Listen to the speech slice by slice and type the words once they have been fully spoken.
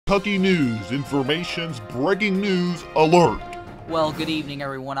Kentucky News Information's breaking news alert. Well, good evening,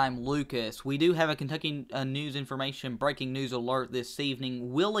 everyone. I'm Lucas. We do have a Kentucky News Information breaking news alert this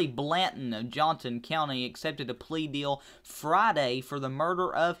evening. Willie Blanton of Johnson County accepted a plea deal Friday for the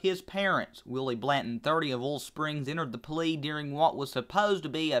murder of his parents. Willie Blanton, 30 of Oil Springs, entered the plea during what was supposed to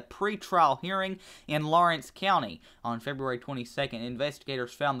be a pretrial hearing in Lawrence County. On February 22nd,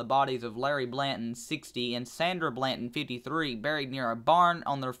 investigators found the bodies of Larry Blanton, 60, and Sandra Blanton, 53, buried near a barn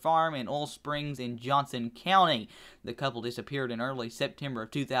on their farm in Oil Springs in Johnson County. The couple disappeared in early September of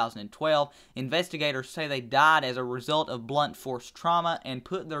 2012. Investigators say they died as a result of blunt force trauma and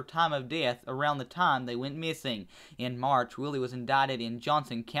put their time of death around the time they went missing. In March, Willie was indicted in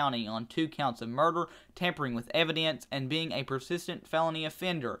Johnson County on 2 counts of murder, tampering with evidence, and being a persistent felony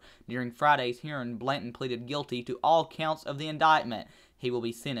offender. During Friday's hearing, Blanton pleaded guilty to all counts of the indictment. He will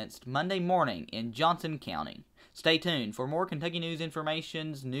be sentenced Monday morning in Johnson County. Stay tuned for more Kentucky News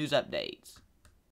Information's news updates.